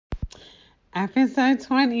Episode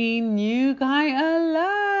 20, new guy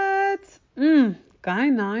alert. Guy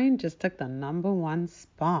 9 just took the number one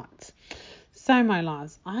spot. So, my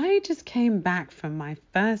loves, I just came back from my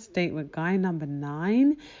first date with guy number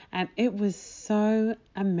 9, and it was so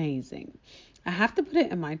amazing. I have to put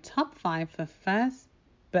it in my top 5 for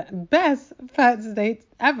best first dates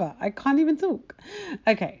ever. I can't even talk.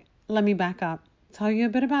 Okay, let me back up, tell you a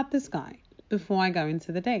bit about this guy before I go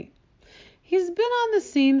into the date. He's been on the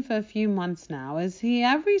scene for a few months now, as he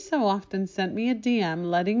every so often sent me a DM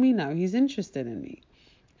letting me know he's interested in me.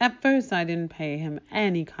 At first, I didn't pay him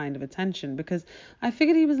any kind of attention because I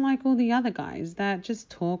figured he was like all the other guys that just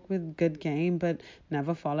talk with good game but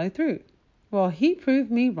never follow through. Well, he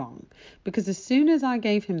proved me wrong because as soon as I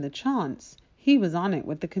gave him the chance, he was on it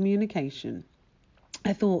with the communication.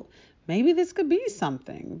 I thought maybe this could be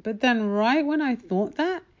something, but then right when I thought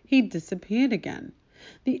that, he disappeared again.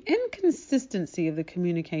 The inconsistency of the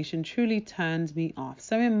communication truly turns me off,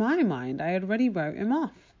 so in my mind, I already wrote him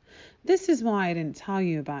off. This is why I didn't tell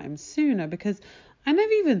you about him sooner, because I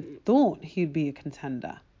never even thought he'd be a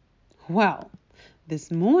contender. Well, this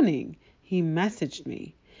morning, he messaged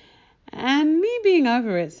me, and me being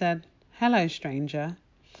over it said, "Hello, stranger."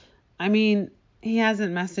 I mean, he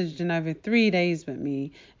hasn't messaged in over 3 days with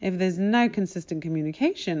me. If there's no consistent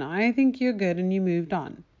communication, I think you're good and you moved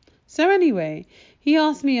on. So anyway, he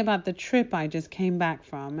asked me about the trip I just came back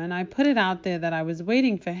from, and I put it out there that I was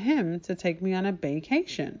waiting for him to take me on a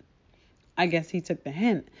vacation. I guess he took the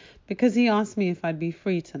hint because he asked me if I'd be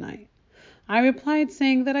free tonight. I replied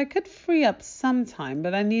saying that I could free up sometime,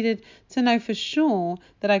 but I needed to know for sure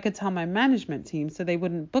that I could tell my management team so they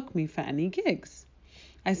wouldn't book me for any gigs.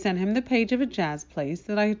 I sent him the page of a jazz place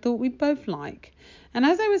that I thought we'd both like, and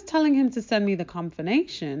as I was telling him to send me the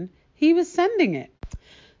confirmation, he was sending it.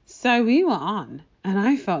 So we were on, and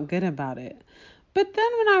I felt good about it. But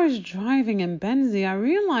then when I was driving in Benzie, I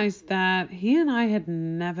realized that he and I had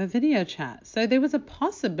never video chat, so there was a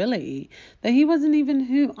possibility that he wasn't even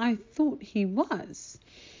who I thought he was.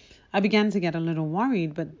 I began to get a little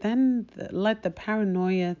worried, but then let the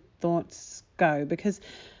paranoia thoughts go because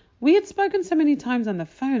we had spoken so many times on the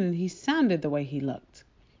phone and he sounded the way he looked.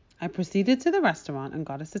 I proceeded to the restaurant and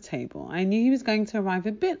got us a table. I knew he was going to arrive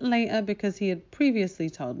a bit later because he had previously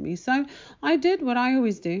told me, so I did what I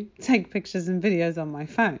always do, take pictures and videos on my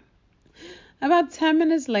phone. About 10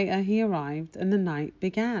 minutes later, he arrived and the night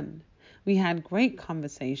began. We had great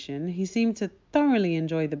conversation. He seemed to thoroughly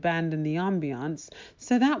enjoy the band and the ambiance,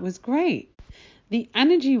 so that was great. The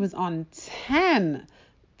energy was on 10,000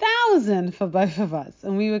 for both of us,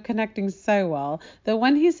 and we were connecting so well that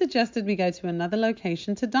when he suggested we go to another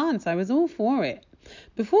location to dance, I was all for it.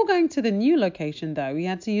 Before going to the new location, though, we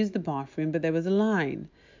had to use the bathroom, but there was a line.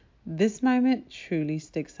 This moment truly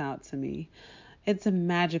sticks out to me. It's a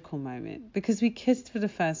magical moment because we kissed for the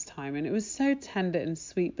first time and it was so tender and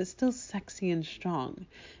sweet but still sexy and strong.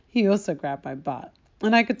 He also grabbed my butt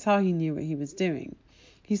and I could tell he knew what he was doing.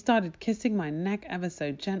 He started kissing my neck ever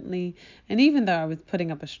so gently, and even though I was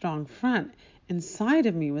putting up a strong front, inside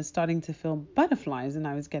of me was starting to feel butterflies and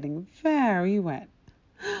I was getting very wet.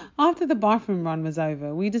 After the bathroom run was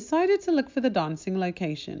over, we decided to look for the dancing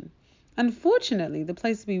location. Unfortunately, the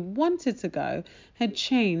place we wanted to go had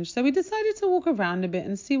changed, so we decided to walk around a bit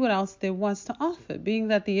and see what else there was to offer, being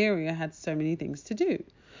that the area had so many things to do.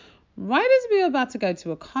 Right as we were about to go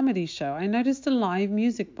to a comedy show, I noticed a live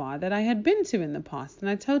music bar that I had been to in the past, and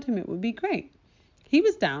I told him it would be great. He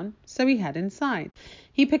was down, so we head inside.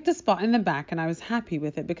 He picked a spot in the back, and I was happy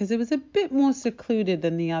with it because it was a bit more secluded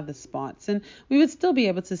than the other spots, and we would still be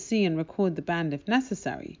able to see and record the band if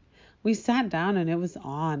necessary. We sat down and it was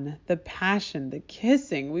on. The passion, the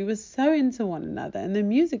kissing. We were so into one another and the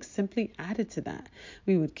music simply added to that.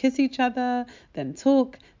 We would kiss each other, then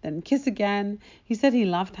talk, then kiss again. He said he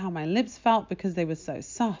loved how my lips felt because they were so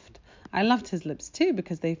soft. I loved his lips too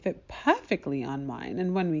because they fit perfectly on mine,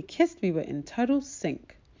 and when we kissed we were in total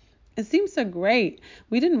sync. It seemed so great.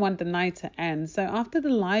 We didn't want the night to end, so after the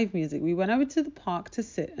live music we went over to the park to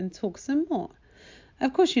sit and talk some more.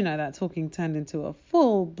 Of course, you know that talking turned into a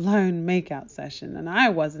full-blown makeout session, and I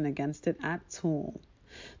wasn't against it at all.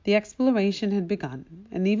 The exploration had begun,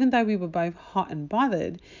 and even though we were both hot and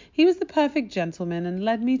bothered, he was the perfect gentleman and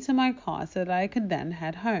led me to my car so that I could then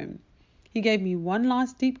head home. He gave me one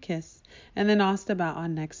last deep kiss and then asked about our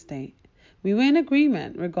next date. We were in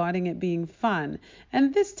agreement regarding it being fun,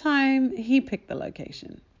 and this time he picked the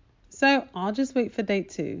location. So I'll just wait for date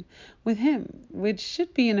 2 with him, which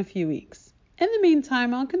should be in a few weeks. In the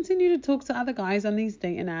meantime, I'll continue to talk to other guys on these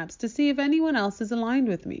dating apps to see if anyone else is aligned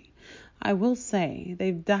with me. I will say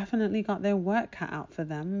they've definitely got their work cut out for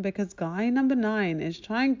them, because guy number 9 is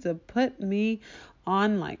trying to put me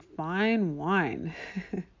on like fine wine.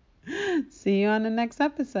 See you on the next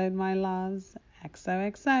episode, my loves.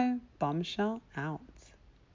 XOXO, Bombshell out.